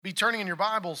Be turning in your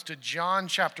Bibles to John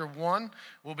chapter 1.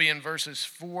 We'll be in verses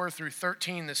 4 through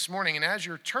 13 this morning. And as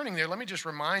you're turning there, let me just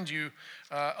remind you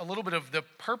a little bit of the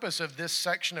purpose of this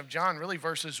section of John, really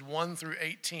verses 1 through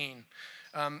 18.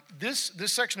 This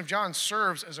section of John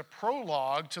serves as a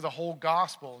prologue to the whole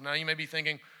gospel. Now you may be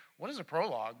thinking, what is a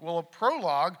prologue? Well, a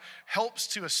prologue helps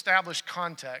to establish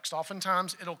context.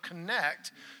 Oftentimes it'll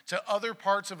connect to other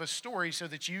parts of a story so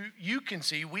that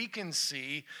we can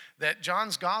see that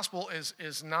John's gospel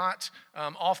is not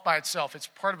off by itself. It's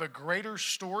part of a greater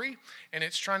story, and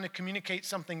it's trying to communicate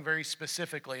something very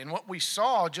specifically. And what we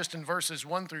saw just in verses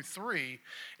 1 through 3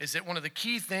 is that one of the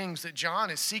key things that John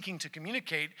is seeking to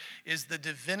communicate is the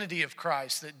divinity of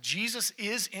Christ, that Jesus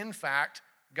is in fact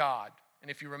God. And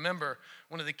if you remember,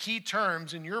 one of the key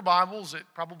terms in your Bibles, it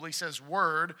probably says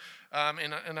word,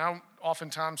 and I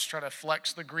oftentimes try to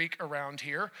flex the Greek around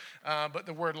here, but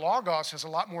the word logos has a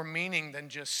lot more meaning than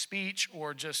just speech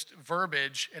or just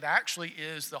verbiage. It actually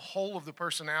is the whole of the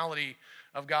personality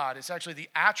of God. It's actually the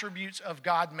attributes of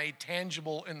God made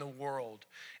tangible in the world.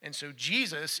 And so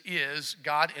Jesus is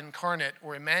God incarnate,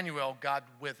 or Emmanuel, God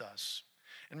with us.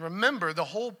 And remember, the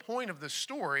whole point of the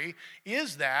story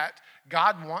is that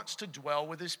God wants to dwell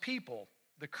with his people.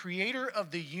 The creator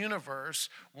of the universe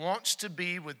wants to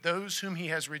be with those whom he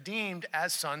has redeemed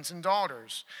as sons and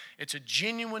daughters. It's a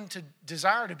genuine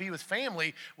desire to be with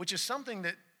family, which is something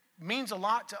that means a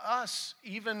lot to us,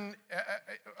 even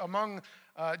among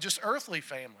just earthly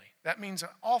family. That means an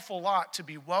awful lot to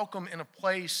be welcome in a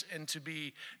place and to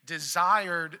be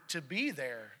desired to be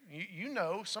there. You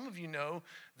know, some of you know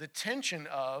the tension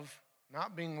of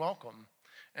not being welcome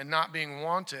and not being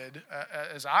wanted,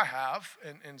 as I have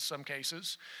in some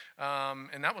cases.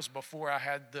 And that was before I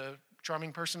had the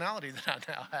charming personality that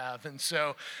I now have. And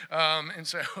so,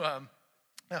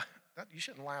 you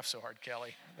shouldn't laugh so hard,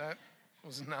 Kelly. That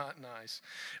was not nice.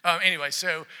 Anyway,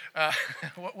 so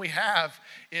what we have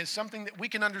is something that we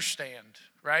can understand,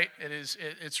 right?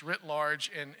 It's writ large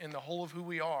in the whole of who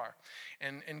we are.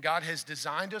 And God has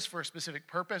designed us for a specific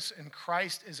purpose, and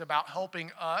Christ is about helping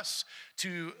us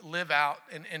to live out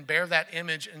and bear that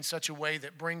image in such a way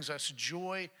that brings us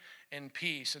joy and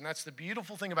peace. And that's the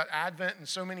beautiful thing about Advent and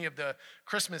so many of the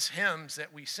Christmas hymns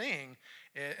that we sing.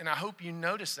 And I hope you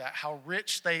notice that, how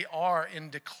rich they are in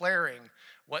declaring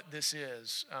what this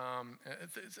is.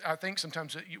 I think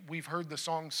sometimes we've heard the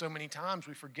song so many times,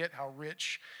 we forget how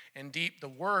rich and deep the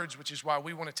words, which is why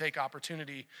we want to take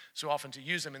opportunity so often to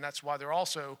use them. And that's why they're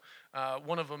also,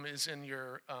 one of them is in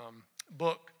your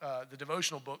book, the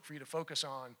devotional book, for you to focus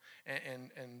on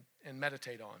and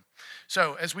meditate on.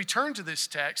 So as we turn to this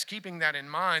text, keeping that in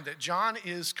mind, that John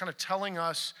is kind of telling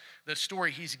us the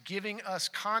story, he's giving us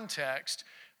context.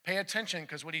 Pay attention,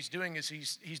 because what he's doing is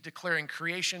he's declaring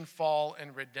creation, fall,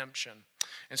 and redemption.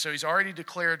 And so he's already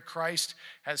declared Christ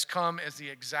has come as the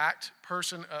exact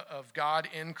person of God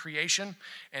in creation,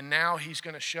 and now he's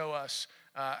going to show us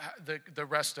the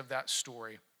rest of that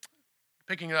story.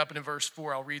 Picking it up in verse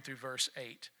 4, I'll read through verse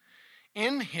 8.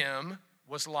 In him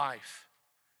was life,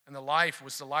 and the life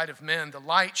was the light of men. The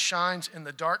light shines in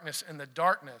the darkness, and the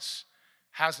darkness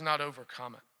has not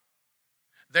overcome it.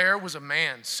 There was a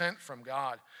man sent from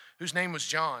God, whose name was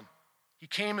John. He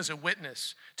came as a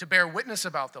witness to bear witness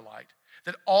about the light,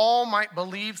 that all might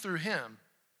believe through him.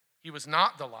 He was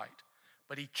not the light,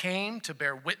 but he came to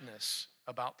bear witness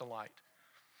about the light.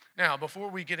 Now, before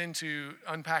we get into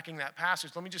unpacking that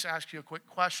passage, let me just ask you a quick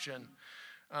question.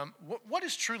 What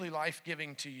is truly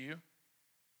life-giving to you?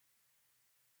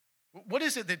 What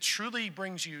is it that truly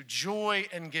brings you joy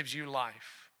and gives you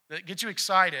life, that gets you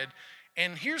excited?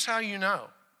 And here's how you know.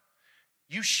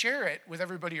 You share it with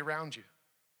everybody around you,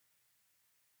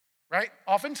 right?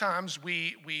 Oftentimes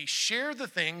we share the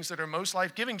things that are most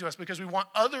life-giving to us because we want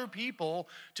other people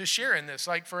to share in this.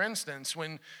 Like, for instance,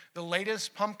 when the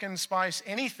latest pumpkin spice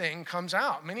anything comes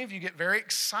out, many of you get very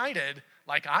excited,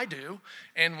 like I do,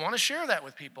 and want to share that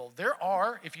with people. There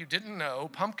are, if you didn't know,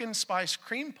 pumpkin spice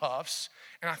cream puffs,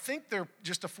 and I think they're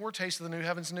just a foretaste of the new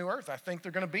heavens and new earth. I think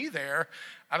they're going to be there.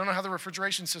 I don't know how the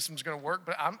refrigeration system is going to work,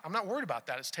 but I'm not worried about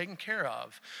that. It's taken care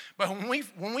of. But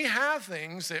when we have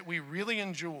things that we really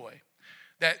enjoy,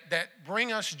 that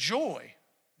bring us joy,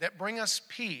 that bring us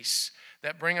peace,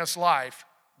 that bring us life,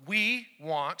 we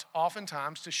want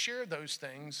oftentimes to share those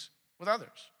things with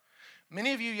others.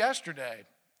 Many of you yesterday,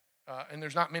 and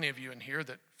there's not many of you in here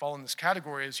that fall in this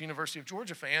category as University of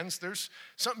Georgia fans, there's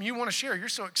something you want to share. You're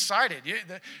so excited.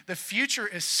 The future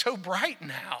is so bright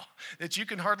now that you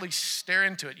can hardly stare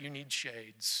into it. You need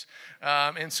shades.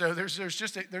 And so there's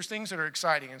things that are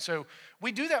exciting. And so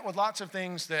we do that with lots of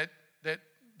things that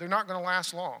they're not going to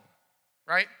last long,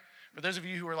 right? For those of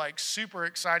you who are like super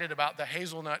excited about the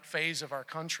hazelnut phase of our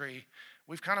country,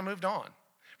 we've kind of moved on.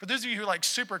 For those of you who are like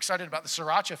super excited about the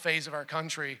sriracha phase of our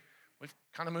country, we've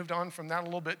kind of moved on from that a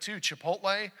little bit too.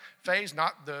 Chipotle phase,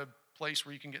 not the place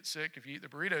where you can get sick if you eat the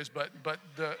burritos, but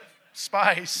the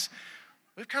spice,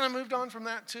 we've kind of moved on from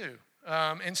that too.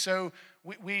 And so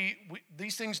we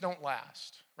these things don't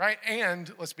last, right?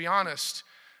 And let's be honest,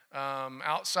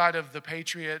 outside of the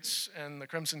Patriots and the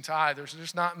Crimson Tide, there's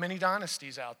just not many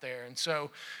dynasties out there. And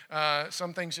so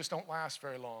some things just don't last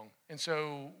very long. And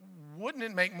so wouldn't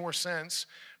it make more sense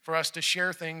for us to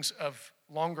share things of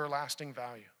longer lasting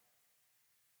value?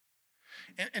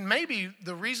 And maybe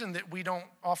the reason that we don't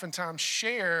oftentimes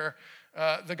share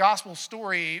the gospel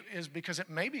story is because it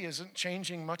maybe isn't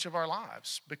changing much of our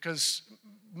lives. Because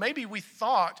maybe we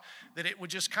thought that it would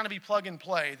just kind of be plug and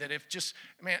play, that if just,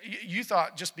 man, you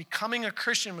thought just becoming a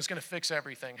Christian was going to fix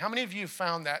everything. How many of you have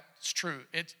found that's true?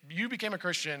 You became a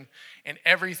Christian and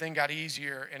everything got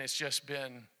easier and it's just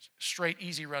been straight,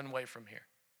 easy runway from here?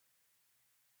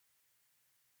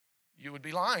 You would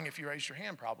be lying if you raised your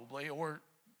hand probably, or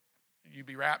you'd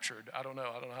be raptured. I don't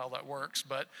know how that works,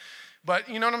 but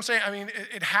you know what I'm saying? I mean,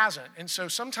 it hasn't. And so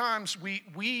sometimes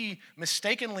we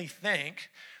mistakenly think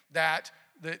that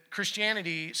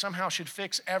Christianity somehow should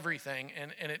fix everything,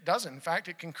 and it doesn't. In fact,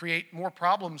 it can create more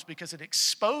problems because it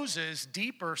exposes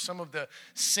deeper some of the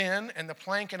sin and the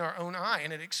plank in our own eye,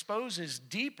 and it exposes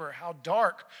deeper how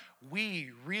dark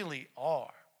we really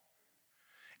are.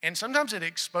 And sometimes it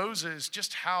exposes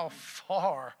just how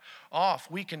far off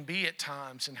we can be at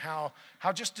times and how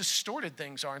just distorted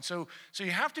things are. And so you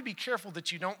have to be careful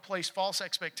that you don't place false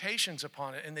expectations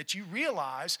upon it, and that you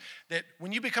realize that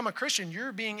when you become a Christian,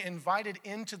 you're being invited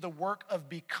into the work of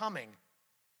becoming.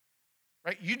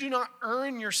 Right? You do not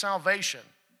earn your salvation.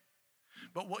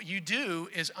 But what you do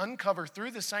is uncover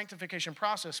through the sanctification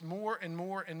process more and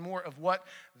more and more of what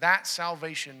that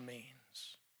salvation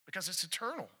means, because it's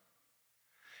eternal.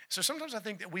 So sometimes I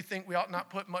think that we think we ought not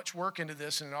put much work into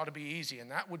this and it ought to be easy.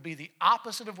 And that would be the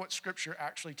opposite of what Scripture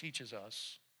actually teaches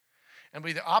us, and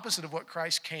be the opposite of what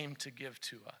Christ came to give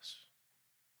to us.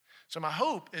 So my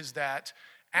hope is that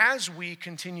as we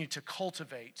continue to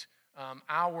cultivate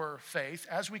our faith,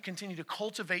 as we continue to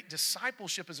cultivate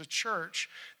discipleship as a church,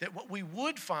 that what we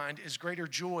would find is greater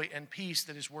joy and peace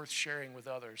that is worth sharing with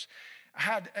others.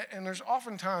 And there's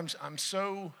oftentimes I'm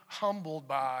so humbled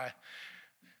by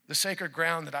the sacred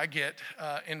ground that I get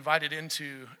invited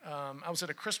into. I was at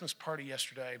a Christmas party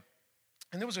yesterday,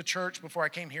 and there was a church before I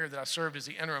came here that I served as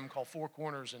the interim called Four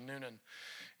Corners in Noonan.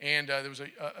 And there was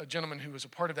a gentleman who was a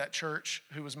part of that church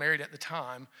who was married at the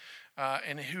time,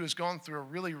 and who has gone through a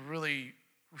really, really,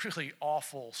 really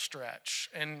awful stretch.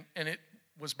 And it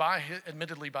was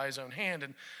admittedly by his own hand.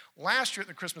 And last year at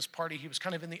the Christmas party, he was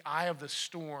kind of in the eye of the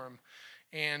storm.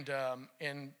 And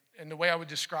the way I would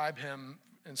describe him,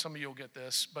 and some of you will get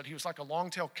this, but he was like a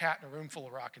long-tailed cat in a room full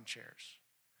of rocking chairs.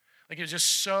 Like he was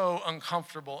just so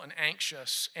uncomfortable and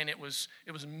anxious, and it was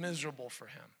miserable for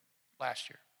him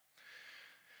last year.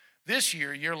 This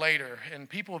year, a year later, and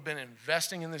people have been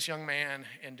investing in this young man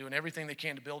and doing everything they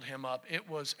can to build him up. It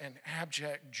was an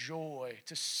abject joy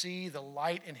to see the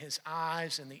light in his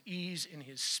eyes and the ease in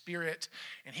his spirit,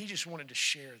 and he just wanted to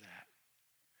share that.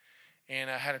 And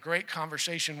I had a great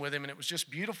conversation with him, and it was just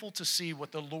beautiful to see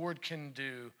what the Lord can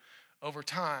do over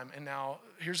time. And now,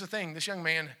 here's the thing. This young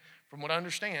man, from what I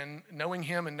understand, knowing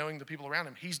him and knowing the people around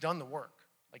him, he's done the work.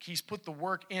 Like, he's put the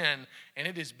work in, and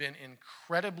it has been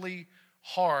incredibly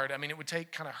hard. I mean, it would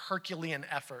take kind of Herculean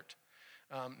effort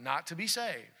not to be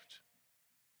saved,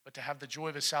 but to have the joy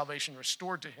of his salvation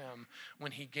restored to him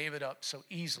when he gave it up so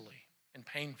easily and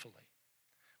painfully.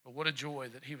 But what a joy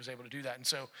that he was able to do that. And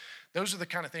so those are the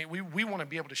kind of things, we want to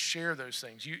be able to share those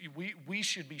things. We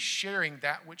should be sharing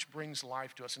that which brings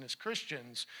life to us. And as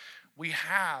Christians, we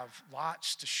have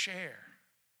lots to share.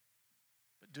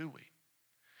 But do we?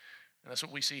 And that's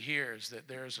what we see here, is that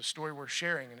there's a story worth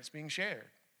sharing, and it's being shared.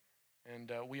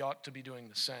 And we ought to be doing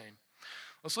the same.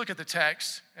 Let's look at the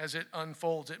text as it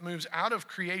unfolds. It moves out of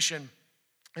creation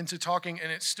into talking,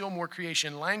 and it's still more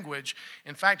creation language.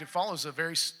 In fact, it follows a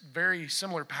very, very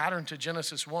similar pattern to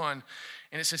Genesis 1.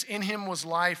 And it says, in him was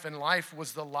life, and life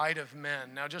was the light of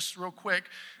men. Now, just real quick,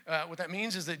 what that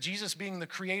means is that Jesus, being the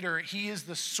creator, he is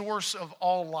the source of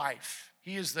all life.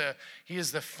 He is the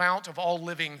fount of all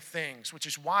living things, which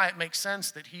is why it makes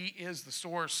sense that he is the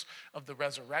source of the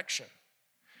resurrection.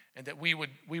 and that we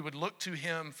would look to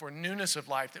him for newness of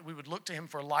life, that we would look to him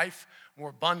for life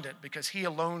more abundant, because he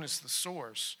alone is the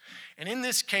source. And in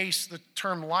this case, the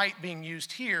term light being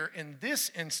used here in this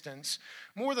instance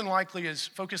more than likely is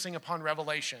focusing upon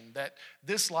revelation, that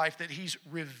this life, that he's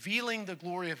revealing the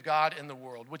glory of God in the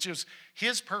world, which is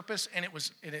his purpose, and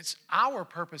it's our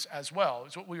purpose as well.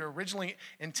 It's what we were originally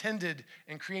intended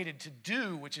and created to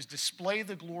do, which is display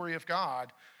the glory of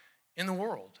God in the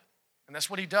world. And that's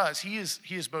what he does. He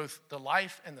is both the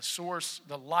life and the source,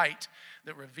 the light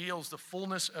that reveals the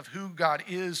fullness of who God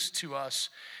is to us,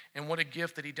 and what a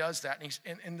gift that he does that.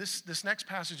 And this next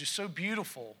passage is so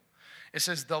beautiful. It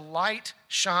says, the light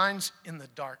shines in the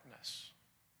darkness.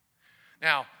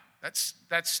 Now, that's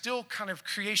still kind of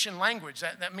creation language.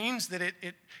 That means that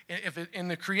in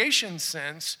the creation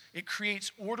sense, it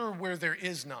creates order where there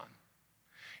is none.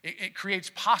 It creates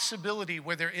possibility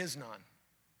where there is none.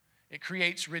 It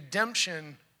creates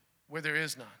redemption where there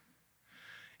is none.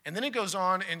 And then it goes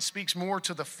on and speaks more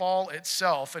to the fall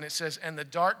itself, and it says, and the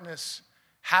darkness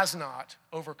has not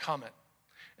overcome it.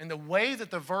 And the way that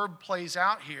the verb plays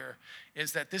out here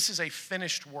is that this is a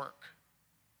finished work.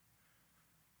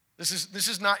 This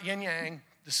is not yin yang.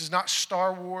 This is not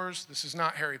Star Wars. This is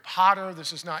not Harry Potter.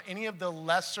 This is not any of the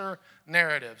lesser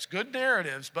narratives. Good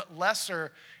narratives, but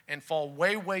lesser, and fall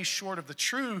way, way short of the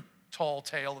true tall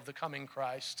tale of the coming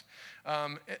Christ.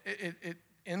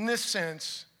 In this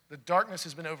sense, the darkness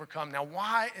has been overcome. Now,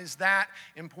 why is that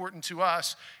important to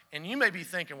us? And you may be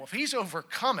thinking, well, if he's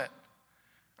overcome it,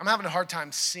 I'm having a hard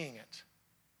time seeing it.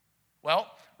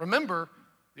 Well, remember,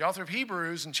 the author of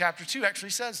Hebrews in chapter 2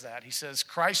 actually says that. He says,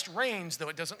 Christ reigns, though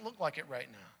it doesn't look like it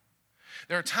right now.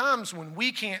 There are times when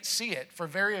we can't see it for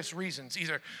various reasons,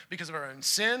 either because of our own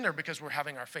sin, or because we're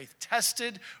having our faith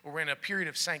tested, or we're in a period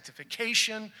of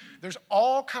sanctification. There's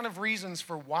all kind of reasons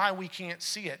for why we can't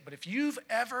see it. But if you've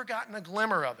ever gotten a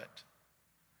glimmer of it,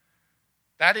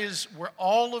 that is where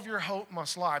all of your hope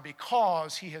must lie,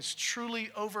 because he has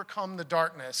truly overcome the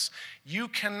darkness. You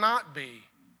cannot be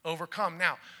overcome.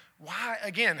 Now, why,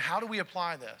 again, how do we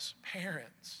apply this?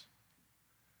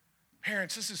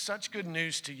 Parents, this is such good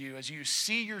news to you as you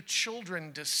see your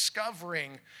children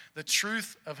discovering the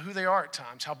truth of who they are at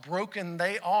times, how broken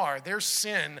they are. Their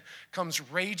sin comes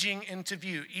raging into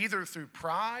view, either through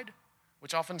pride,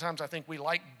 which oftentimes I think we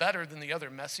like better than the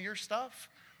other messier stuff,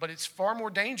 but it's far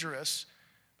more dangerous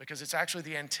because it's actually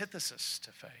the antithesis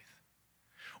to faith.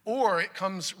 Or it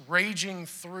comes raging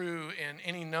through in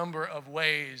any number of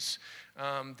ways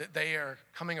that they are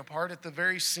coming apart at the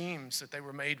very seams that they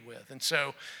were made with. And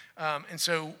so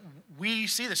we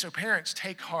see this. So parents,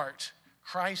 take heart.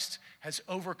 Christ has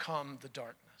overcome the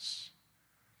darkness.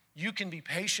 You can be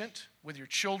patient with your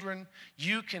children.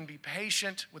 You can be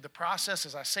patient with the process.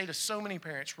 As I say to so many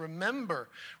parents, remember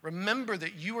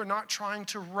that you are not trying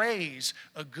to raise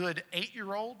a good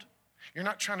 8-year-old. You're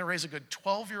not trying to raise a good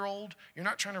 12-year-old. You're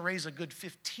not trying to raise a good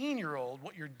 15-year-old.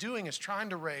 What you're doing is trying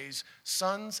to raise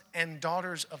sons and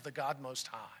daughters of the God Most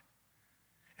High.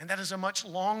 And that is a much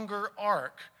longer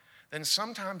arc than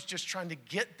sometimes just trying to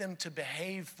get them to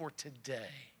behave for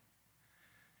today.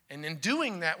 And in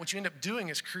doing that, what you end up doing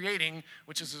is creating,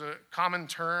 which is a common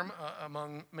term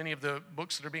among many of the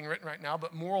books that are being written right now,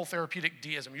 but moral therapeutic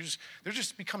deism. They're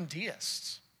just become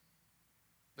deists.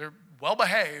 They're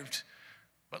well-behaved,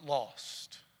 but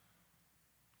lost,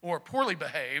 or poorly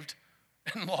behaved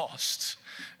and lost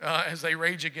as they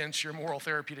rage against your moral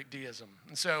therapeutic deism.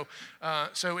 And so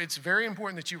it's very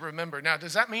important that you remember. Now,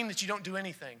 does that mean that you don't do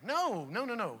anything? No,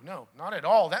 not at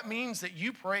all. That means that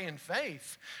you pray in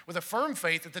faith, with a firm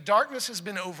faith that the darkness has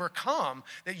been overcome,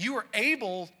 that you are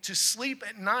able to sleep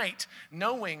at night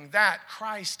knowing that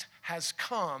Christ has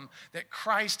come, that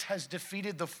Christ has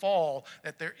defeated the fall,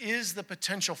 that there is the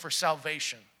potential for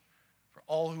salvation for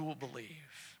all who will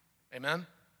believe. Amen?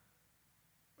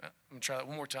 I'm going to try that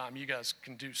one more time. You guys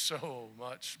can do so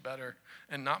much better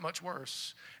and not much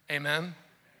worse. Amen?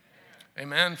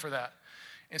 Amen for that.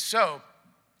 And so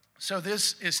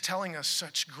this is telling us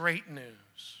such great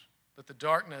news, that the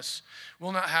darkness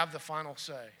will not have the final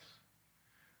say.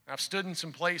 I've stood in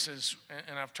some places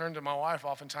and I've turned to my wife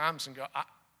oftentimes and go,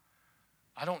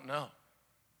 I don't know.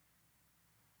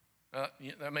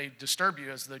 That may disturb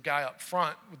you as the guy up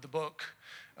front with the book,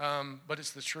 but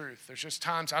it's the truth. There's just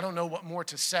times I don't know what more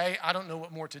to say. I don't know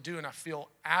what more to do, and I feel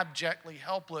abjectly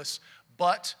helpless,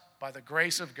 but by the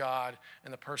grace of God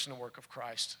and the person and work of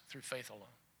Christ through faith alone.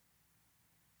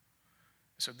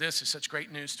 So this is such great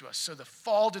news to us. So the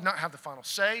fall did not have the final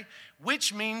say,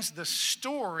 which means the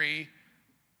story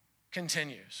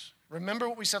continues. Remember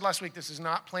what we said last week. This is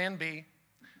not plan B.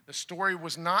 The story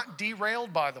was not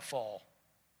derailed by the fall.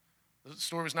 The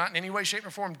story was not in any way, shape, or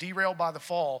form derailed by the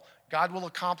fall. God will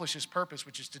accomplish his purpose,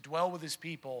 which is to dwell with his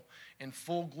people in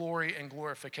full glory and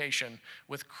glorification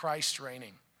with Christ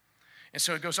reigning. And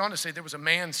so it goes on to say there was a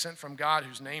man sent from God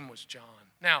whose name was John.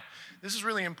 Now, this is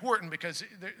really important because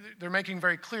they're making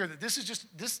very clear that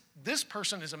this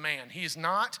person is a man. He is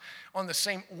not on the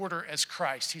same order as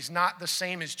Christ. He's not the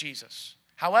same as Jesus.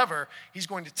 However, he's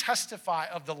going to testify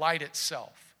of the light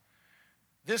itself.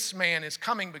 This man is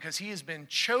coming because he has been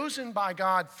chosen by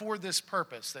God for this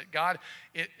purpose, that God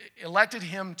elected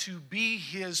him to be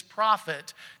his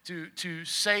prophet, to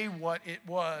say what it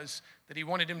was that he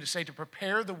wanted him to say, to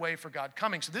prepare the way for God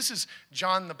coming. So this is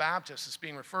John the Baptist that's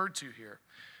being referred to here.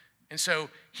 And so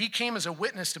he came as a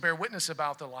witness to bear witness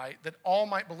about the light, that all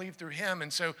might believe through him.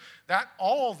 And so that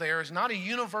all there is not a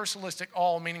universalistic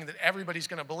all, meaning that everybody's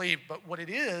going to believe. But what it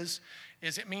is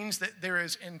it means that there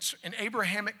is, in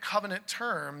Abrahamic covenant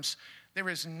terms, there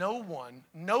is no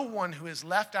one who is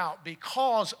left out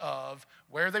because of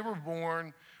where they were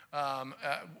born,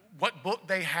 what book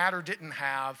they had or didn't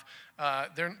have.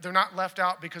 They're not left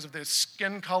out because of their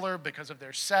skin color, because of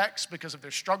their sex, because of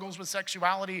their struggles with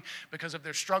sexuality, because of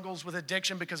their struggles with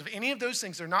addiction, because of any of those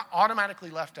things. They're not automatically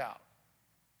left out.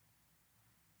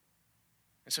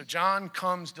 And so John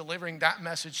comes delivering that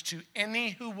message to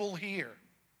any who will hear,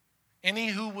 any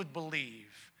who would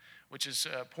believe, which is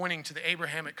pointing to the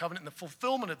Abrahamic covenant and the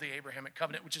fulfillment of the Abrahamic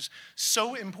covenant, which is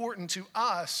so important to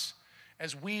us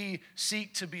as we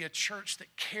seek to be a church that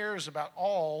cares about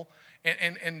all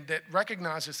and that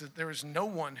recognizes that there is no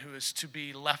one who is to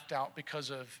be left out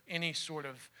because of any sort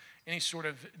of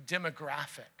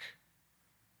demographic.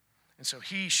 And so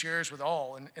he shares with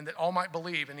all, and that all might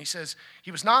believe. And he says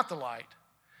he was not the light,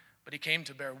 but he came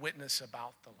to bear witness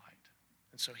about the light.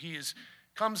 And so he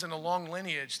comes in a long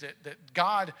lineage that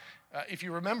God, if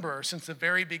you remember, since the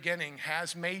very beginning,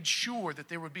 has made sure that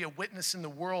there would be a witness in the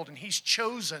world, and he's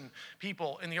chosen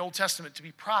people in the Old Testament to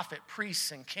be prophet,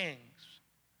 priests, and kings.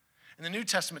 In the New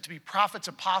Testament to be prophets,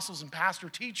 apostles, and pastor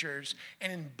teachers,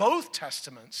 and in both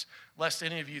testaments, lest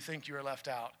any of you think you are left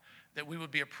out, that we would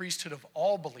be a priesthood of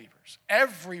all believers.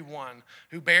 Everyone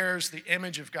who bears the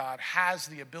image of God has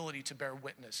the ability to bear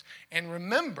witness. And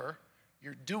remember,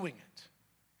 you're doing it.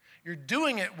 You're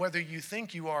doing it whether you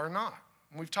think you are or not.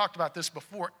 And we've talked about this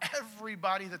before.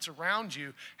 Everybody that's around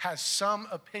you has some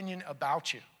opinion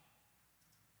about you.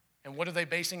 And what are they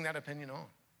basing that opinion on?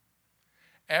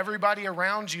 Everybody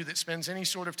around you that spends any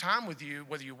sort of time with you,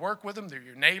 whether you work with them, they're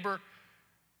your neighbor,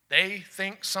 they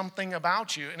think something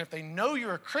about you. And if they know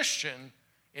you're a Christian,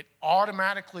 it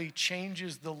automatically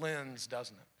changes the lens,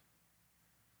 doesn't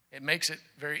it? It makes it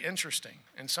very interesting.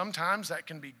 And sometimes that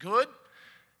can be good.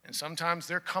 And sometimes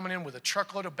they're coming in with a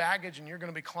truckload of baggage and you're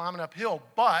going to be climbing uphill.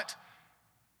 But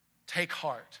take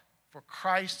heart, for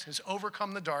Christ has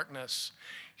overcome the darkness.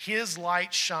 His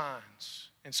light shines.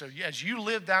 And so as you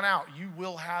live that out, you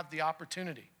will have the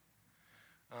opportunity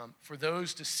for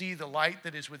those to see the light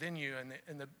that is within you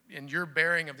and your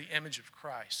bearing of the image of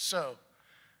Christ. So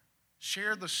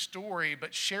share the story,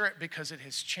 but share it because it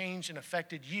has changed and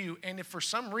affected you. And if for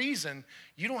some reason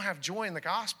you don't have joy in the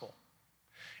gospel,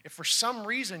 if for some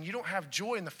reason you don't have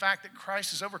joy in the fact that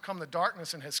Christ has overcome the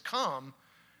darkness and has come,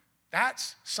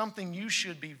 that's something you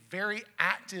should be very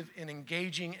active in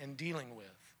engaging and dealing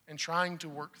with and trying to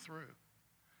work through.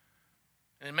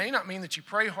 And it may not mean that you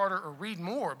pray harder or read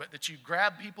more, but that you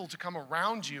grab people to come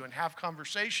around you and have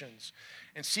conversations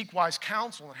and seek wise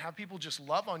counsel and have people just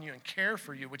love on you and care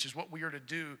for you, which is what we are to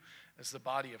do as the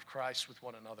body of Christ with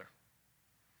one another.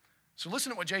 So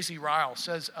listen to what J.C. Ryle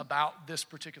says about this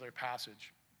particular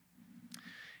passage.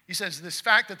 He says, this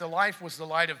fact that the life was the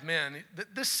light of men,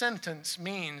 this sentence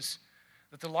means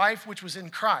that the life which was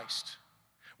in Christ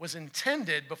was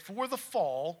intended before the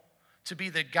fall to be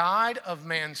the guide of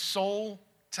man's soul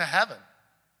to heaven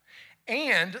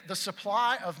and the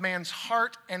supply of man's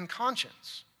heart and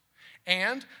conscience.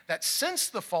 And that since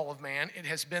the fall of man, it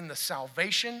has been the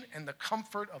salvation and the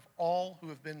comfort of all who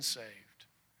have been saved.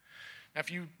 Now,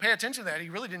 if you pay attention to that, he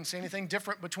really didn't say anything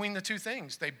different between the two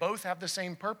things. They both have the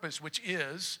same purpose, which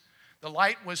is the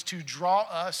light was to draw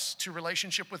us to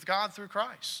relationship with God through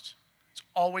Christ. It's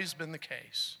always been the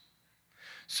case.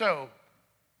 So,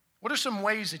 what are some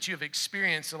ways that you have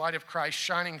experienced the light of Christ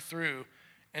shining through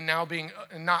and now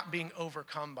not being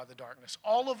overcome by the darkness?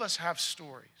 All of us have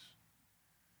stories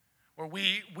where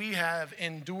we have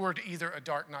endured either a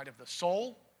dark night of the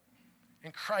soul,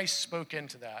 and Christ spoke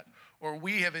into that, or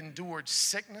we have endured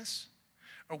sickness,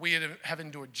 or we have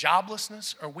endured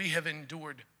joblessness, or we have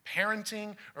endured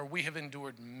parenting, or we have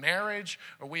endured marriage,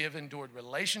 or we have endured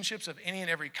relationships of any and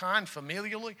every kind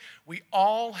familially. We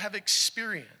all have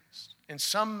experienced in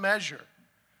some measure,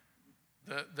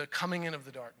 the coming in of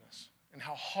the darkness and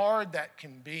how hard that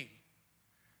can be.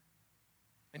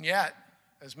 And yet,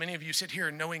 as many of you sit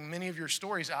here knowing many of your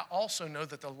stories, I also know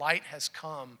that the light has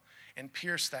come and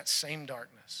pierced that same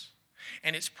darkness.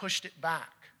 And it's pushed it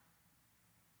back.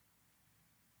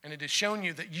 And it has shown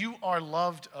you that you are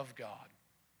loved of God.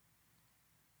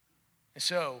 And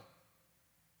so,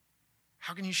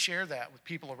 how can you share that with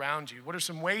people around you? What are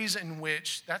some ways in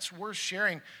which that's worth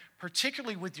sharing,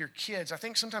 particularly with your kids? I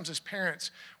think sometimes as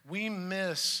parents, we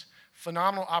miss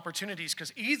phenomenal opportunities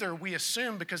because either we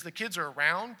assume because the kids are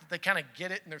around, they kind of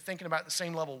get it and they're thinking about the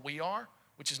same level we are,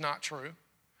 which is not true.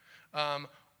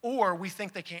 Or we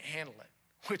think they can't handle it,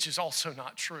 which is also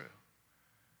not true.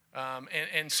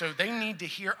 And so they need to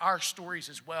hear our stories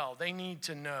as well. They need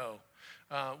to know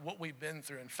what we've been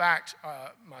through. In fact,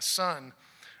 my son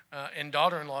and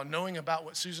daughter-in-law, knowing about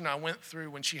what Susan and I went through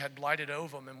when she had blighted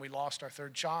ovum and we lost our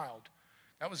third child,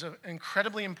 that was an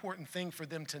incredibly important thing for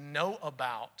them to know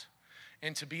about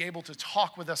and to be able to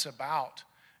talk with us about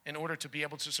in order to be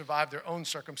able to survive their own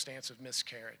circumstance of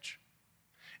miscarriage.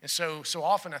 And so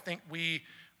often I think we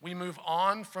move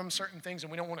on from certain things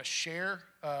and we don't want to share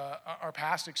our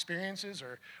past experiences,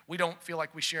 or we don't feel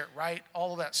like we share it right.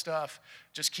 All of that stuff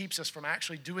just keeps us from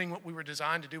actually doing what we were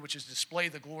designed to do, which is display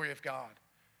the glory of God.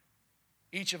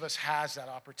 Each of us has that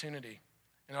opportunity.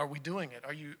 And are we doing it?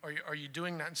 Are you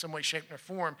doing that in some way, shape, or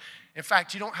form? In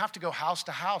fact, you don't have to go house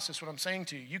to house. That's what I'm saying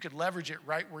to you. You could leverage it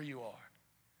right where you are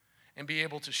and be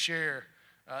able to share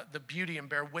the beauty and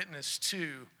bear witness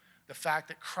to the fact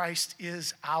that Christ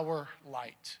is our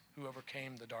light who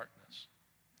overcame the darkness.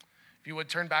 If you would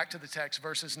turn back to the text,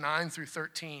 verses 9 through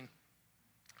 13,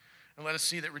 and let us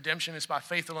see that redemption is by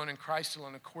faith alone in Christ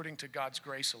alone, according to God's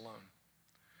grace alone.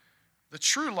 The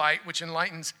true light, which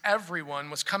enlightens everyone,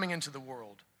 was coming into the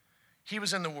world. He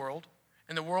was in the world,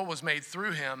 and the world was made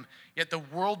through him, yet the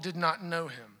world did not know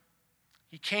him.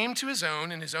 He came to his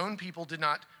own, and his own people did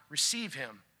not receive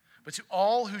him. But to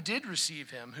all who did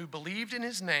receive him, who believed in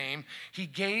his name, he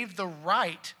gave the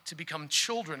right to become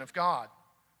children of God,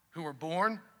 who were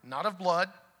born not of blood,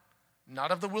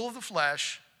 not of the will of the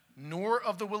flesh, nor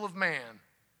of the will of man,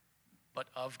 but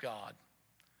of God.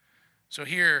 So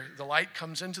here, the light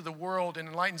comes into the world and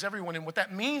enlightens everyone. And what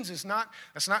that means is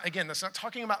that's not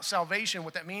talking about salvation.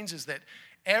 What that means is that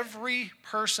every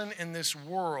person in this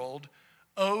world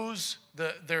owes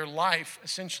their life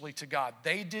essentially to God.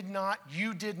 They did not,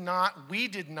 you did not, we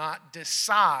did not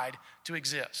decide to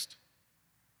exist.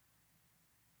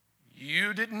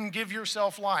 You didn't give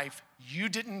yourself life. You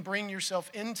didn't bring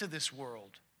yourself into this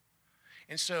world.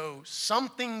 And so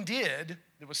something did.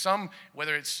 There was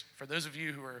whether it's for those of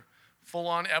you who are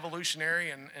full-on evolutionary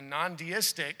and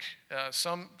non-deistic,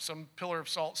 some pillar of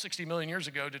salt 60 million years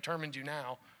ago determined you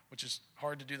now, which is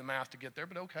hard to do the math to get there,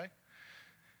 but okay.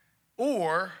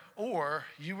 Or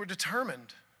you were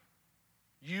determined.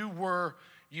 You were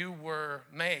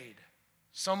made.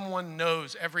 Someone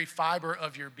knows every fiber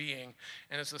of your being.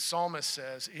 And as the psalmist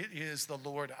says, it is the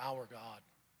Lord our God.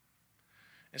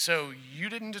 And so you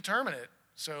didn't determine it.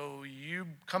 So you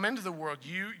come into the world.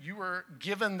 You were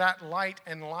given that light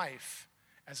and life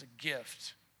as a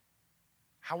gift.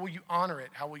 How will you honor it?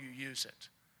 How will you use it?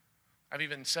 I've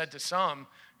even said to some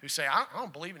who say, I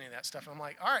don't believe any of that stuff. And I'm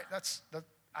like, all right,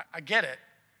 I get it.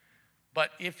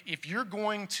 But if you're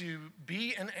going to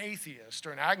be an atheist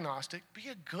or an agnostic, be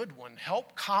a good one.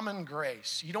 Help common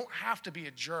grace. You don't have to be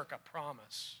a jerk, I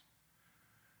promise.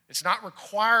 It's not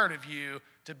required of you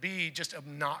to be just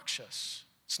obnoxious.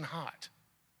 It's not.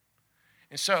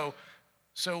 And so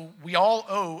we all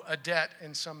owe a debt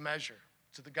in some measure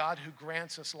to the God who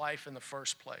grants us life in the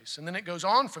first place. And then it goes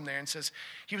on from there and says,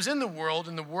 he was in the world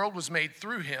and the world was made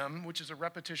through him, which is a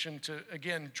repetition to,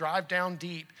 again, drive down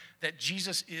deep that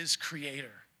Jesus is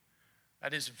creator.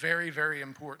 That is very, very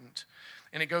important.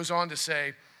 And it goes on to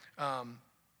say, and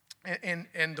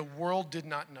the world did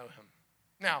not know him.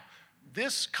 Now,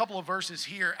 this couple of verses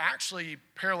here actually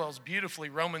parallels beautifully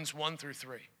Romans 1 through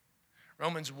 3.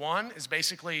 Romans 1 is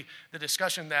basically the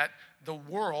discussion that the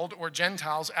world, or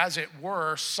Gentiles as it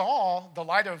were, saw the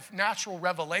light of natural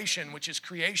revelation, which is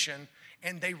creation,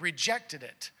 and they rejected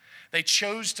it. They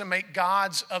chose to make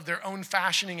gods of their own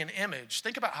fashioning and image.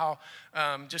 Think about how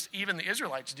just even the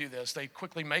Israelites do this. They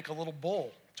quickly make a little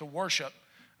bull to worship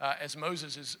as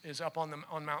Moses is up on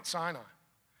Mount Sinai.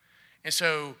 And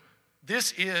so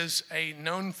this is a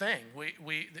known thing.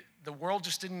 The world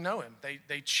just didn't know him.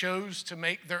 They chose to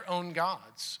make their own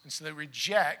gods. And so they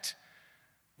reject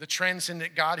the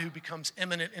transcendent God who becomes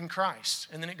immanent in Christ.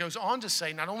 And then it goes on to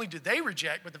say, not only did they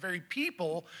reject, but the very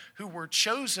people who were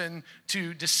chosen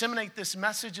to disseminate this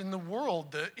message in the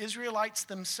world, the Israelites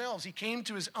themselves. He came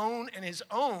to his own, and his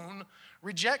own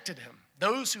rejected him.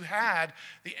 Those who had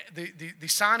the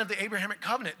sign of the Abrahamic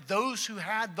covenant, those who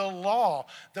had the law,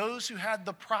 those who had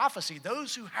the prophecy,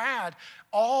 those who had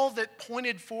all that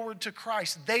pointed forward to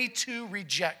Christ, they too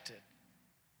rejected.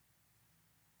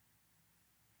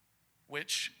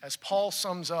 Which, as Paul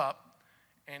sums up,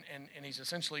 and he's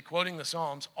essentially quoting the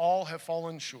Psalms, all have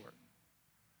fallen short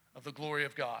of the glory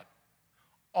of God.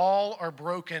 All are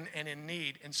broken and in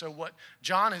need. And so what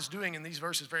John is doing in these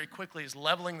verses very quickly is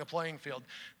leveling the playing field.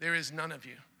 There is none of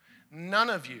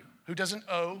you who doesn't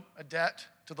owe a debt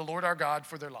to the Lord our God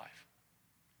for their life.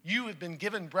 You have been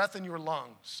given breath in your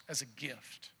lungs as a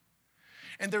gift.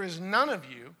 And there is none of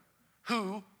you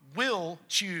who will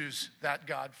choose that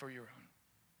God for your own.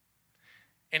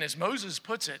 And as Moses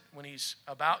puts it when he's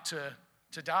about to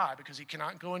die because he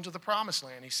cannot go into the promised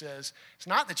land, he says, it's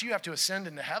not that you have to ascend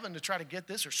into heaven to try to get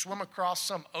this or swim across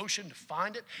some ocean to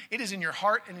find it. It is in your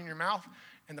heart and in your mouth.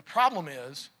 And the problem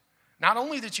is not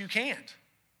only that you can't,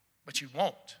 but you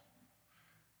won't.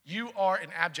 You are in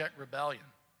abject rebellion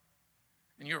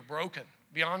and you're broken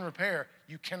beyond repair.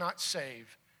 You cannot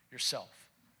save yourself.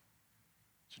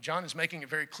 So John is making it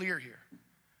very clear here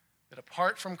that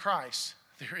apart from Christ,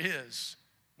 there is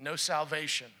no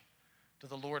salvation to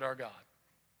the Lord our God.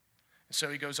 And so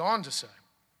he goes on to say,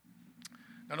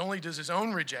 not only does his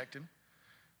own reject him,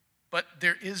 but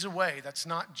there is a way. That's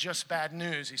not just bad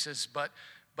news. He says, but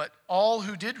all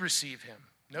who did receive him,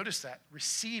 notice that,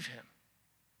 receive him.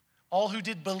 All who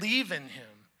did believe in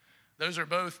him. Those are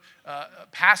both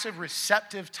passive,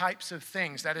 receptive types of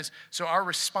things. That is, so our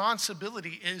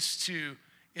responsibility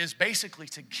is basically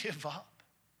to give up.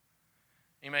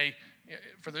 You may,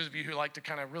 for those of you who like to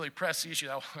kind of really press the issue,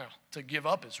 well, to give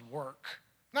up is work.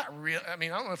 Not real. I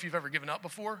mean, I don't know if you've ever given up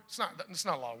before. It's not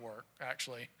a lot of work,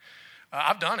 actually.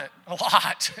 I've done it a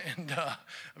lot, and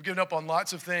I've given up on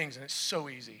lots of things, and it's so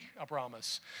easy, I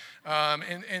promise.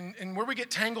 And where we get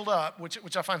tangled up,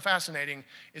 which I find fascinating,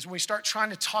 is when we start trying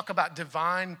to talk about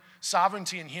divine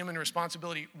sovereignty and human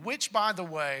responsibility, which, by the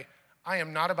way, I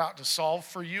am not about to solve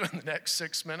for you in the next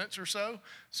 6 minutes or so.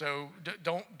 So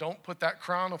don't put that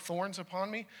crown of thorns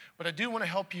upon me. But I do want to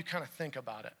help you kind of think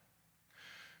about it.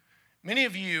 Many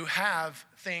of you have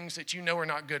things that you know are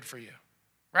not good for you,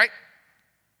 right?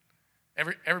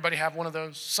 Everybody have one of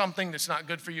those? Something that's not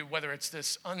good for you, whether it's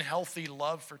this unhealthy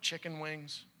love for chicken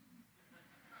wings.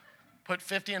 Put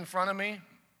 50 in front of me,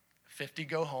 50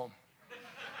 go home.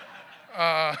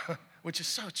 Which is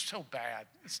so bad.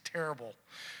 It's terrible.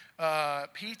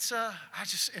 Pizza,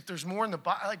 if there's more in the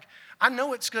box, I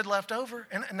know it's good left over,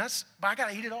 and but I got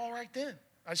to eat it all right then.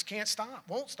 I just can't stop,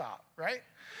 won't stop, right?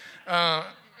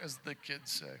 As the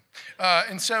kids say.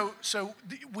 And so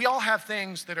we all have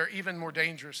things that are even more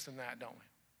dangerous than that, don't we?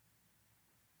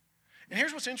 And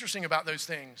here's what's interesting about those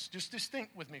things. Just think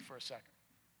with me for a second.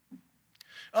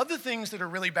 Of the things that are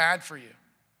really bad for you,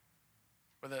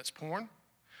 whether that's porn,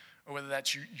 or whether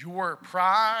that's your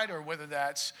pride, or whether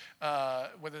that's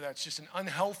just an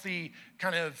unhealthy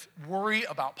kind of worry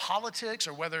about politics,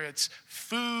 or whether it's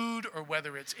food, or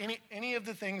whether it's any of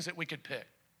the things that we could pick.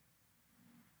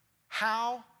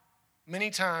 How many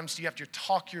times do you have to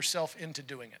talk yourself into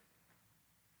doing it?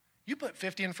 You put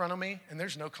 50 in front of me, and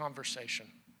there's no conversation.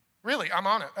 Really, I'm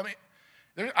on it. I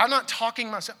mean, I'm not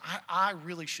talking myself. I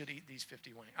really should eat these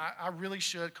 50 wings. I really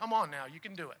should. Come on now, you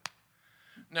can do it.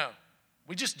 No,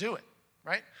 we just do it,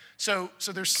 right? So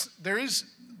there is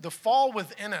the fall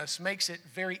within us makes it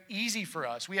very easy for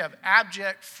us. We have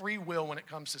abject free will when it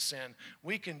comes to sin.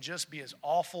 We can just be as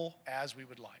awful as we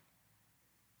would like.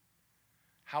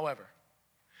 However,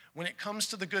 when it comes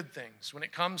to the good things, when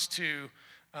it comes to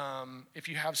if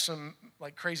you have some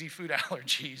crazy food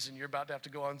allergies and you're about to have to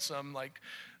go on some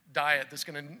diet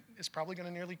it's probably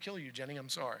gonna nearly kill you, Jenny. I'm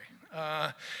sorry.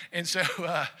 And so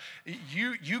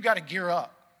you got to gear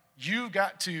up. You've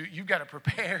got to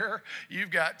prepare.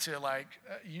 You've got to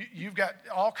you've got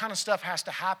all kind of stuff has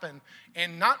to happen,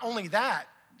 and not only that.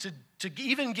 To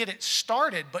even get it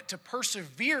started, but to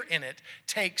persevere in it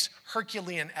takes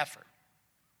Herculean effort.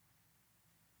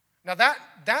 Now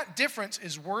that difference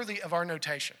is worthy of our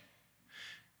notation.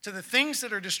 To the things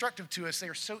that are destructive to us, they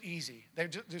are so easy. They're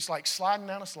just like sliding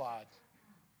down a slide.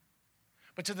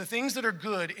 But to the things that are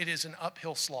good, it is an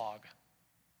uphill slog.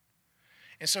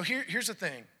 And so here's the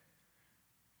thing.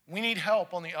 We need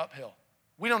help on the uphill.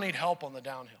 We don't need help on the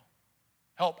downhill.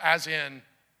 Help as in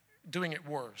doing it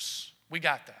worse. We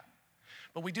got that.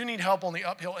 But we do need help on the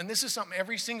uphill. And this is something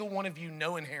every single one of you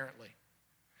know inherently.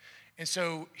 And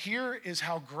so here is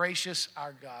how gracious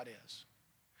our God is.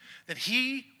 That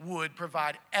he would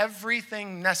provide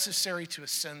everything necessary to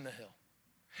ascend the hill.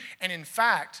 And in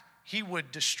fact, he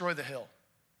would destroy the hill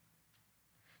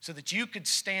so that you could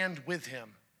stand with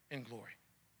him in glory.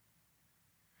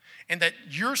 And that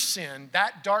your sin,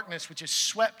 that darkness which is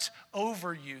swept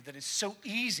over you, that is so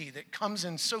easy, that comes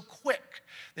in so quick,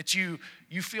 that you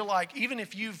feel like, even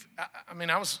if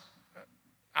I was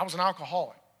an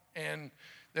alcoholic, and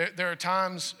there are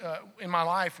times in my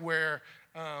life where,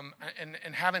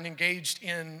 and haven't engaged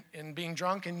in being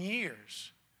drunk in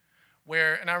years,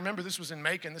 and I remember this was in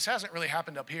Macon. This hasn't really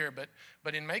happened up here,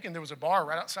 but in Macon there was a bar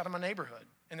right outside of my neighborhood.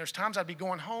 And there's times I'd be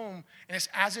going home, and it's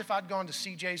as if I'd gone to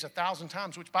CJ's 1,000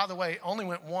 times, which, by the way, only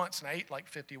went once, and I ate like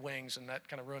 50 wings, and that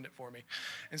kind of ruined it for me.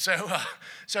 And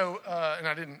and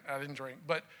I didn't drink,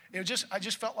 but I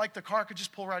just felt like the car could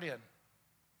just pull right in.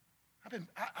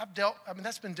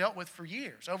 That's been dealt with for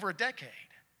years, over a decade.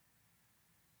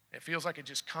 It feels like it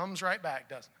just comes right back,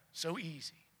 doesn't it? So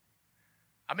easy.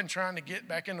 I've been trying to get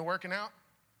back into working out.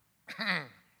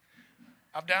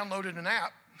 I've downloaded an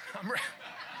app.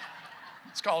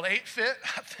 It's called 8Fit.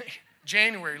 I think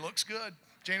January looks good.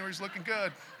 January's looking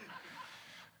good.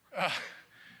 So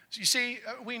you see,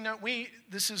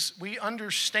 we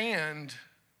understand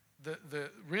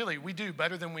really we do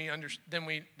better than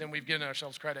we've given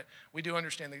ourselves credit. We do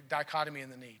understand the dichotomy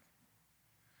and the need.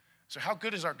 So how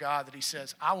good is our God that he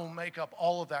says, I will make up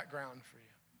all of that ground for you.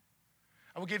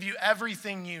 I will give you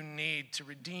everything you need to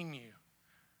redeem you.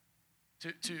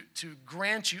 To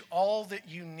grant you all that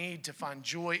you need to find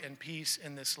joy and peace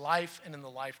in this life and in the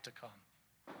life to come.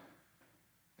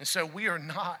 And so we are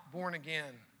not born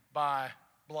again by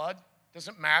blood.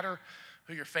 Doesn't matter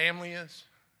who your family is.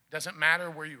 Doesn't matter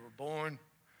where you were born.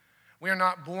 We are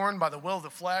not born by the will of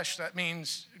the flesh. That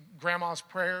means grandma's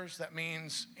prayers. That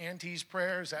means auntie's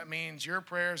prayers. That means your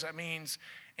prayers. That means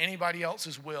anybody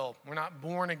else's will. We're not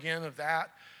born again of that.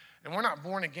 And we're not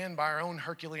born again by our own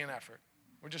Herculean effort.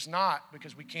 We're just not,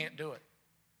 because we can't do it.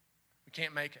 We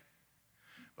can't make it.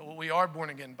 But what we are born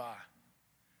again by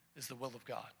is the will of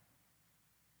God.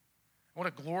 What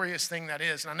a glorious thing that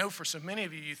is. And I know for so many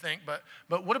of you, you think, but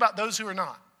what about those who are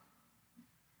not?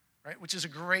 Right? Which is a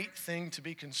great thing to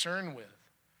be concerned with.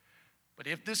 But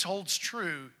if this holds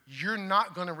true, you're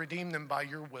not going to redeem them by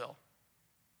your will.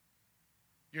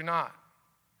 You're not.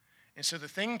 And so the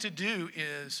thing to do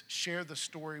is share the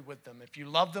story with them. If you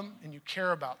love them and you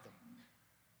care about them,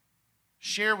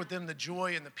 share with them the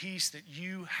joy and the peace that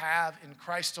you have in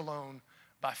Christ alone,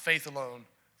 by faith alone,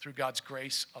 through God's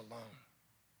grace alone.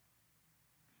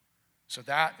 So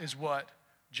that is what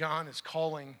John is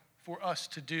calling for us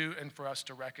to do and for us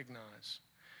to recognize.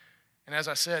 And as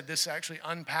I said, this actually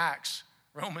unpacks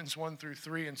Romans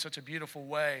 1-3 in such a beautiful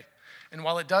way. And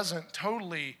while it doesn't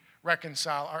totally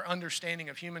reconcile our understanding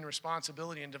of human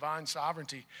responsibility and divine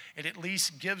sovereignty, it at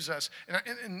least gives us,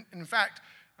 and in fact,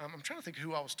 I'm trying to think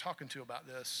who I was talking to about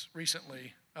this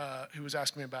recently, who was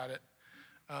asking me about it.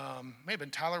 May have been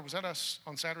Tyler. Was that us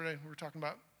on Saturday? We were talking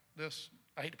about this.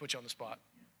 I hate to put you on the spot.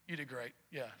 You did great.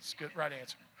 Yeah, it's good. Right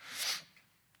answer.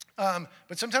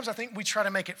 But sometimes I think we try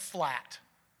to make it flat,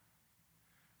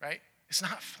 right? It's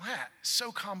not flat. It's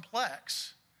so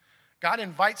complex. God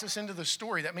invites us into the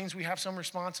story. That means we have some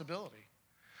responsibility.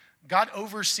 God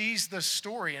oversees the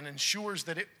story and ensures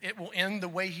that it will end the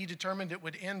way he determined it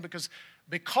would end because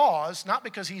not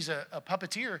because he's a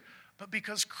puppeteer, but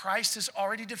because Christ has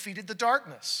already defeated the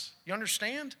darkness. You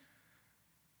understand?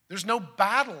 There's no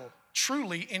battle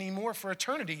truly anymore for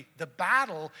eternity. The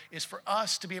battle is for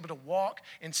us to be able to walk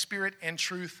in spirit and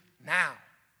truth now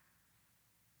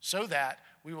so that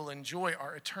we will enjoy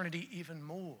our eternity even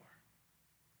more.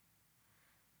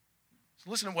 So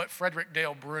listen to what Frederick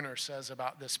Dale Bruner says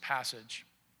about this passage.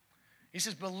 He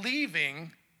says,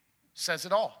 believing says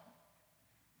it all.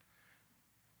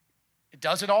 It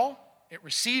does it all. It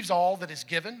receives all that is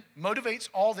given, motivates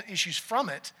all that issues from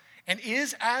it, and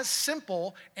is as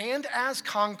simple and as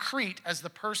concrete as the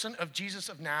person of Jesus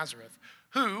of Nazareth,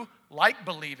 who, like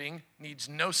believing, needs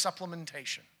no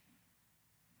supplementation.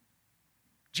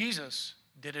 Jesus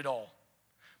did it all.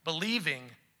 Believing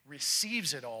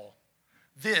receives it all.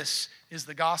 This is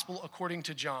the gospel according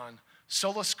to John,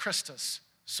 solus Christus,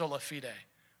 sola fide,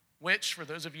 which, for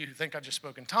those of you who think I just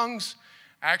spoke in tongues,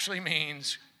 actually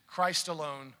means Christ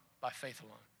alone by faith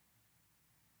alone.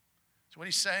 So what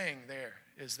he's saying there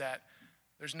is that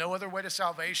there's no other way to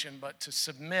salvation but to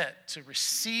submit, to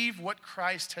receive what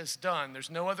Christ has done.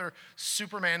 There's no other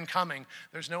Superman coming.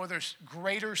 There's no other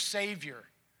greater Savior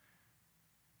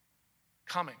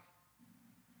coming.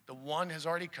 The one has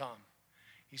already come.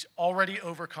 He's already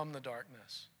overcome the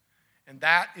darkness. And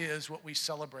that is what we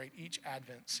celebrate each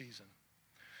Advent season.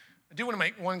 I do want to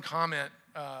make one comment.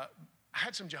 I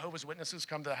had some Jehovah's Witnesses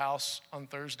come to the house on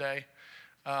Thursday.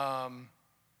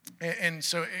 And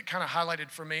so it kind of highlighted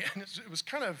for me, and it was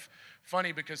kind of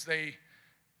funny because they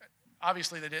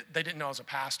didn't know I was a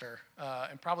pastor,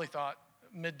 and probably thought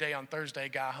midday on Thursday,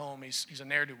 guy home, he's a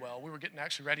ne'er-do-well. We were getting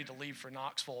actually ready to leave for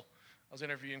Knoxville. I was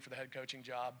interviewing for the head coaching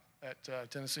job at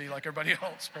Tennessee, like everybody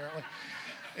else, apparently.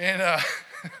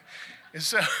 And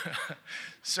so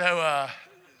I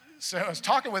was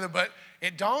talking with him, but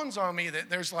it dawns on me that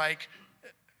there's like,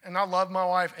 and I love my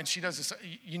wife, and she does this,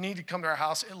 you need to come to our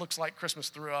house. It looks like Christmas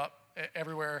threw up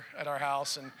everywhere at our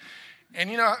house.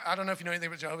 And you know, I don't know if you know anything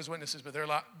about Jehovah's Witnesses, but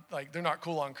they're not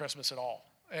cool on Christmas at all.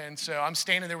 And so I'm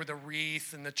standing there with the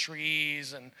wreath and the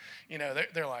trees, and you know,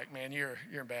 they're like, man, you're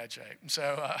in bad shape. And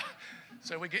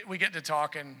so we get to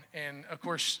talking, and of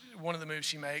course, one of the moves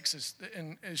she makes is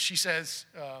she says,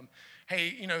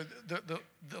 hey, you know, the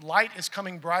light is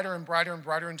coming brighter and brighter and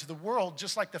brighter into the world,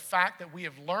 just like the fact that we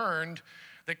have learned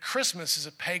that Christmas is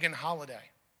a pagan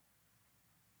holiday.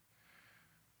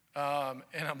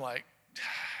 And I'm like,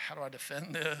 how do I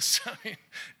defend this? I mean,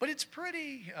 but it's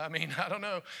pretty. I mean, I don't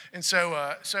know. And so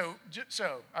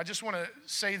I just want to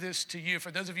say this to you,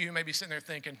 for those of you who may be sitting there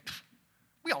thinking,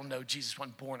 we all know Jesus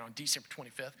wasn't born on December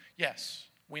 25th. Yes,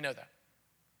 we know that.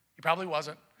 He probably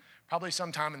wasn't. Probably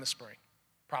sometime in the spring.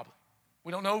 Probably.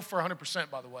 We don't know for 100%,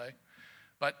 by the way.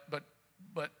 But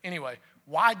anyway,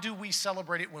 why do we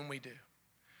celebrate it when we do?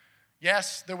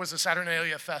 Yes, there was a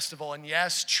Saturnalia festival, and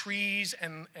yes, trees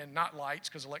and not lights,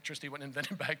 because electricity wasn't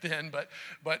invented back then, but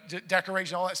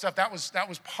decoration, all that stuff, that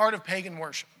was part of pagan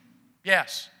worship.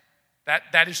 Yes,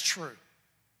 that is true.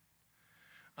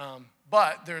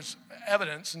 But there's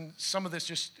evidence, and some of this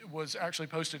just was actually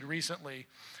posted recently.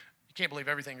 You can't believe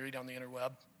everything you read on the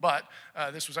interweb, but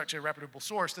this was actually a reputable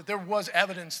source, that there was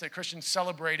evidence that Christians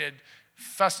celebrated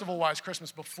festival-wise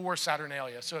Christmas before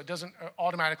Saturnalia, so it doesn't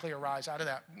automatically arise out of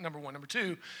that, number one. Number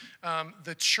two,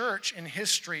 the church in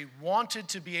history wanted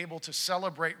to be able to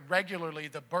celebrate regularly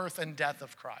the birth and death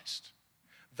of Christ,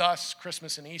 thus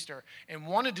Christmas and Easter, and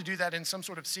wanted to do that in some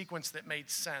sort of sequence that made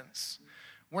sense.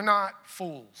 We're not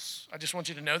fools. I just want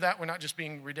you to know that. We're not just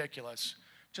being ridiculous.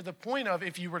 To the point of,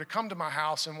 if you were to come to my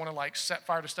house and want to like set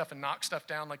fire to stuff and knock stuff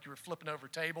down like you were flipping over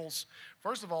tables,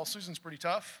 first of all, Susan's pretty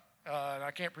tough. And I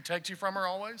can't protect you from her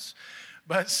always.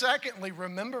 But secondly,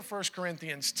 remember 1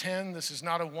 Corinthians 10. This is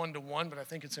not a one-to-one, but I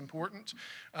think it's important.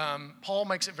 Paul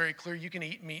makes it very clear you can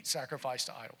eat meat sacrificed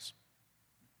to idols,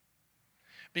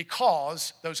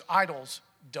 because those idols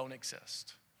don't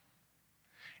exist.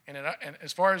 And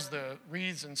as far as the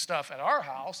wreaths and stuff at our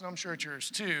house, and I'm sure at yours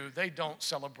too, they don't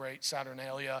celebrate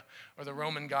Saturnalia or the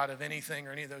Roman god of anything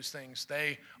or any of those things.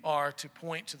 They are to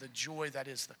point to the joy that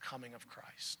is the coming of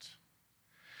Christ.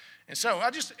 And so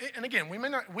and again, we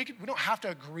don't have to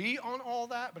agree on all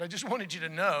that, but I just wanted you to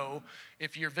know,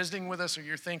 if you're visiting with us or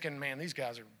you're thinking, man, these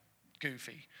guys are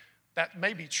goofy, that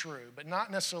may be true, but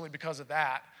not necessarily because of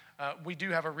that. We do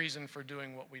have a reason for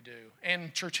doing what we do.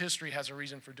 And church history has a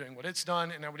reason for doing what it's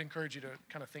done, and I would encourage you to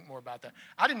kind of think more about that.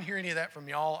 I didn't hear any of that from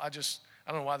y'all. I don't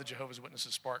know why the Jehovah's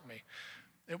Witnesses sparked me.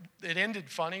 It ended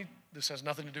funny. This has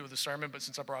nothing to do with the sermon, but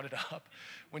since I brought it up,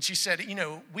 when she said, you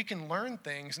know, we can learn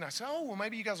things. And I said, oh, well,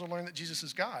 maybe you guys will learn that Jesus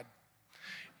is God.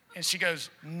 And she goes,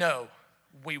 no,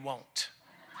 we won't.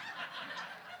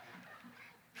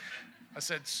 I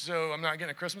said, so I'm not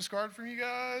getting a Christmas card from you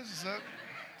guys? Is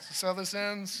this how this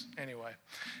ends? Anyway,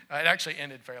 it actually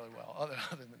ended fairly well, other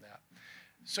than that.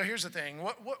 So here's the thing.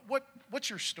 What's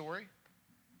your story?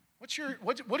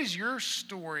 What is your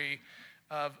story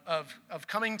of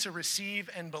coming to receive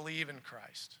and believe in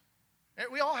Christ?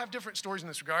 We all have different stories in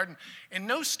this regard, and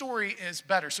no story is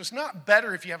better. So it's not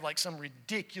better if you have like some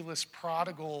ridiculous,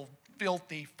 prodigal,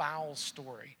 filthy, foul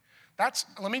story.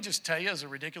 Let me just tell you, as a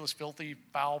ridiculous, filthy,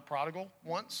 foul prodigal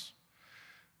once,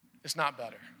 it's not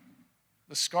better.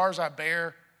 The scars I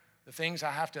bear, the things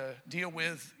I have to deal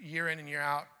with year in and year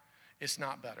out, it's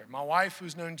not better. My wife,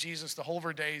 who's known Jesus the whole of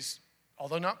her days,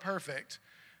 although not perfect,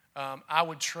 I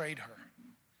would trade her.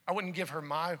 I wouldn't give her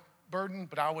my burden,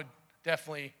 but I would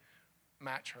definitely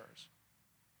match hers.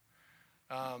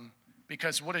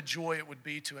 Because what a joy it would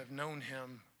be to have known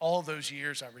him all those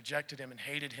years. I rejected him and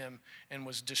hated him and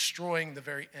was destroying the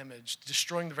very image,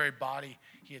 destroying the very body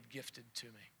he had gifted to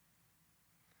me.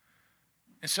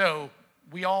 And so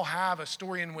we all have a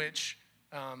story in which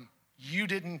you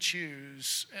didn't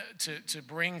choose to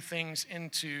bring things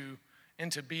into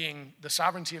being. The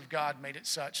sovereignty of God made it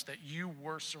such that you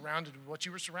were surrounded with what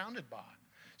you were surrounded by,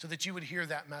 so that you would hear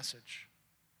that message.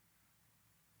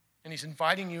 And he's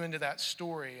inviting you into that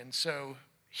story. And so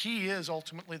he is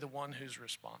ultimately the one who's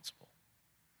responsible.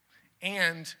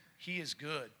 And he is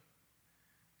good.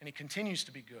 And he continues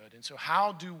to be good. And so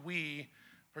how do we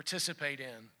participate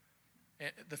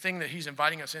in the thing that he's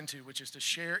inviting us into, which is to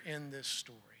share in this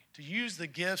story, to use the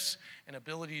gifts and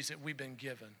abilities that we've been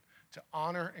given to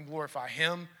honor and glorify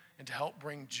him and to help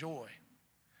bring joy,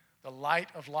 the light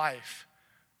of life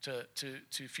to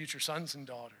future sons and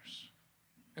daughters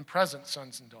and present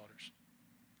sons and daughters.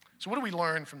 So what do we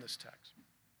learn from this text?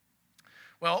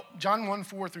 Well, John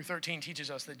 1:4-13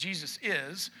 teaches us that Jesus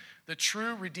is the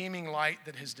true redeeming light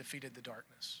that has defeated the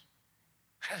darkness.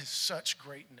 That is such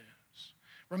great news.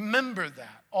 Remember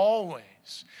that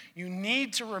always. You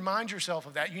need to remind yourself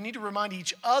of that. You need to remind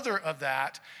each other of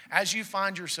that as you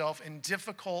find yourself in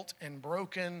difficult and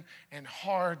broken and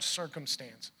hard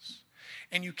circumstances.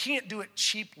 And you can't do it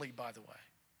cheaply, by the way.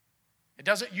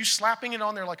 You slapping it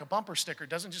on there like a bumper sticker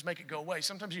doesn't just make it go away.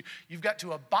 Sometimes you've got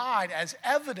to abide as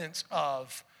evidence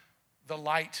of the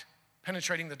light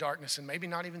penetrating the darkness and maybe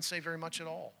not even say very much at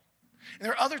all. And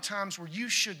there are other times where you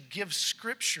should give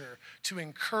scripture to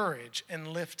encourage and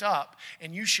lift up,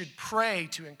 and you should pray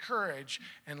to encourage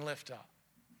and lift up.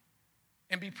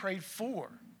 And be prayed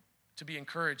for to be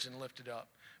encouraged and lifted up,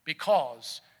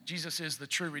 because Jesus is the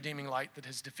true redeeming light that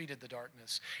has defeated the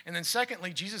darkness. And then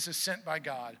secondly, Jesus is sent by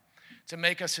God to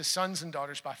make us his sons and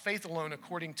daughters by faith alone,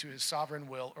 according to his sovereign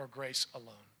will or grace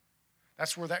alone.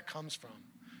 That's where that comes from.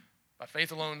 By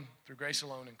faith alone, through grace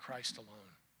alone, in Christ alone.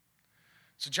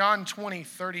 So John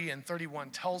 20:30-31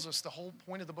 tells us the whole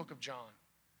point of the book of John,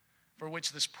 for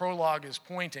which this prologue is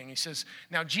pointing. He says,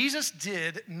 now Jesus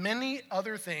did many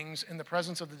other things in the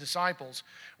presence of the disciples,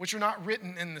 which are not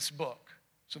written in this book.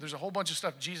 So there's a whole bunch of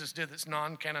stuff Jesus did that's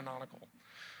non-canonical.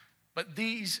 But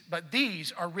these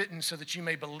are written so that you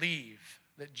may believe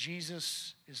that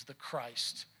Jesus is the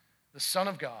Christ, the Son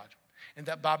of God, and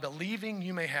that by believing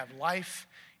you may have life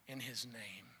in his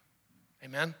name.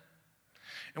 Amen?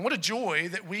 And what a joy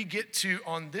that we get to,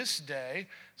 on this day,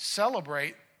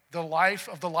 celebrate the life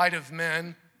of the light of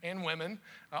men and women,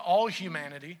 all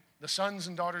humanity, the sons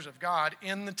and daughters of God,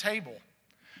 in the table,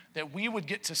 that we would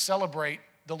get to celebrate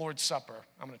the Lord's Supper.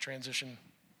 I'm going to transition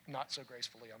not so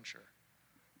gracefully, I'm sure.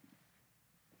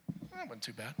 That wasn't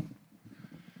too bad.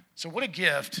 So what a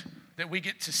gift that we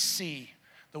get to see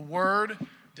the word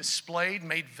displayed,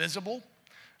 made visible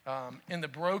in the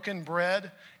broken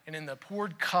bread and in the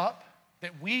poured cup,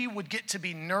 that we would get to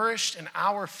be nourished in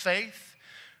our faith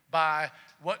by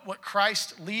what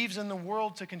Christ leaves in the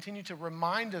world to continue to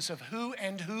remind us of who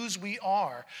and whose we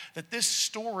are, that this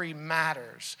story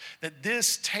matters, that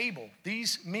this table,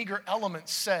 these meager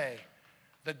elements say,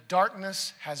 the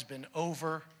darkness has been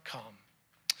overcome.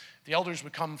 The elders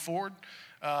would come forward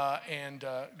and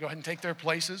go ahead and take their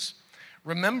places.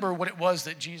 Remember what it was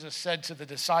that Jesus said to the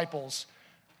disciples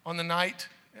on the night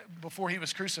before he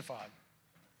was crucified.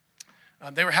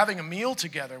 They were having a meal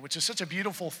together, which is such a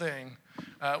beautiful thing,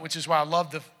 which is why I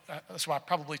love that's why I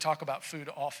probably talk about food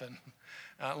often.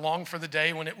 Long for the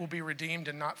day when it will be redeemed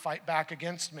and not fight back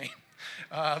against me.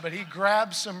 But he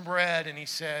grabbed some bread and he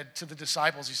said to the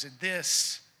disciples, he said,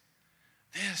 this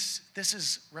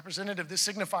is representative, this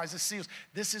signifies, this seals,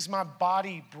 this is my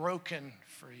body broken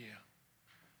for you.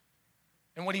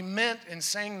 And what he meant in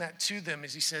saying that to them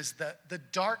is he says that the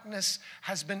darkness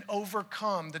has been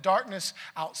overcome. The darkness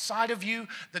outside of you,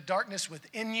 the darkness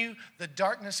within you, the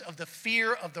darkness of the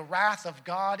fear of the wrath of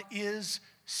God is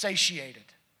satiated.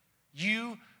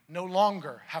 You no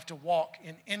longer have to walk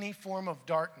in any form of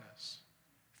darkness,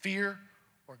 fear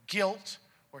or guilt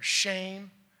or shame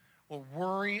or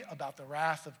worry about the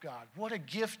wrath of God. What a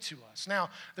gift to us. Now,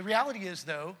 the reality is,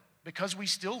 though, because we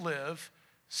still live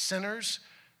sinners,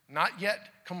 not yet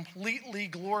completely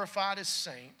glorified as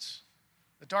saints,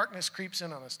 the darkness creeps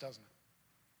in on us, doesn't it?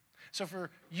 So for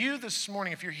you this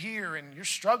morning, if you're here and you're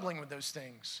struggling with those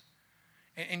things,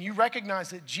 and you recognize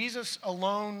that Jesus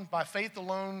alone, by faith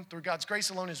alone, through God's grace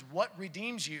alone, is what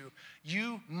redeems you,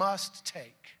 you must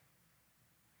take.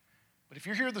 But if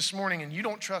you're here this morning and you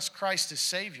don't trust Christ as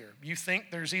Savior, you think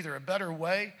there's either a better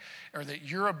way or that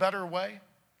you're a better way,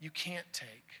 you can't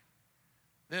take.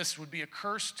 This would be a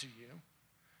curse to you.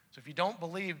 So if you don't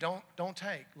believe, don't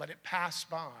take. Let it pass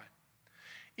by.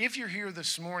 If you're here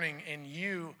this morning and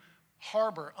you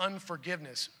harbor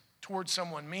unforgiveness towards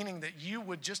someone, meaning that you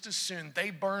would just as soon they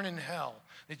burn in hell,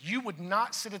 that you would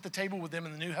not sit at the table with them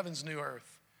in the new heavens, new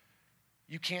earth,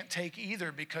 you can't take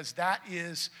either, because that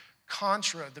is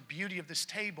contra the beauty of this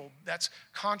table. That's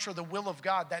contra the will of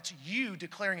God. That's you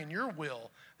declaring in your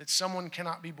will that someone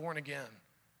cannot be born again.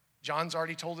 John's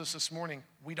already told us this morning,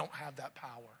 we don't have that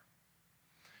power.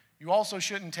 You also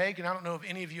shouldn't take, and I don't know if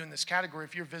any of you in this category,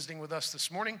 if you're visiting with us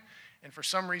this morning, and for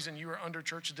some reason you are under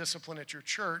church discipline at your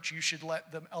church, you should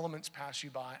let the elements pass you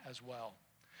by as well.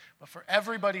 But for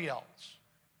everybody else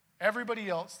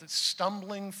that's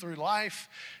stumbling through life,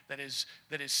 that is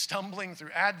stumbling through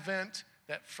Advent,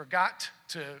 that forgot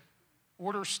to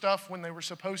order stuff when they were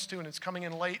supposed to and it's coming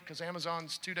in late because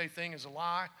Amazon's 2-day thing is a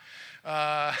lie,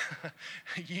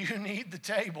 you need the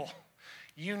table.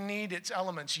 You need its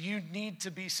elements. You need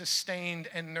to be sustained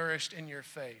and nourished in your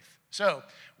faith. So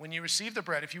when you receive the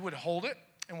bread, if you would hold it,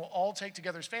 and we'll all take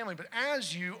together as family, but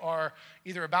as you are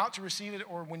either about to receive it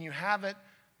or when you have it,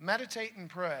 meditate and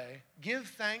pray. Give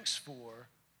thanks for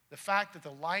the fact that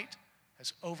the light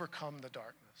has overcome the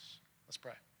darkness. Let's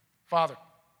pray. Father,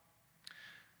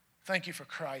 thank you for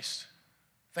Christ.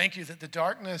 Thank you that the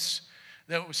darkness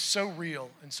that was so real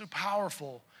and so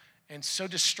powerful and so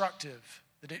destructive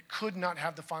that it could not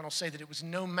have the final say, that it was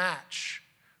no match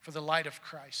for the light of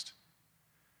Christ,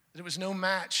 that it was no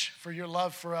match for your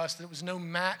love for us, that it was no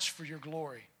match for your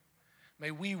glory.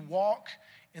 May we walk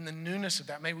in the newness of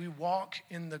that. May we walk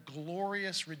in the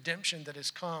glorious redemption that has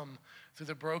come through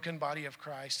the broken body of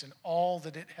Christ and all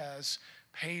that it has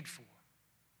paid for.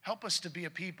 Help us to be a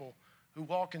people who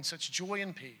walk in such joy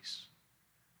and peace,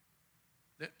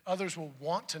 that others will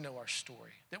want to know our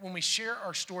story, that when we share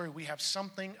our story, we have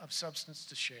something of substance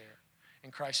to share.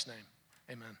 In Christ's name,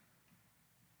 amen.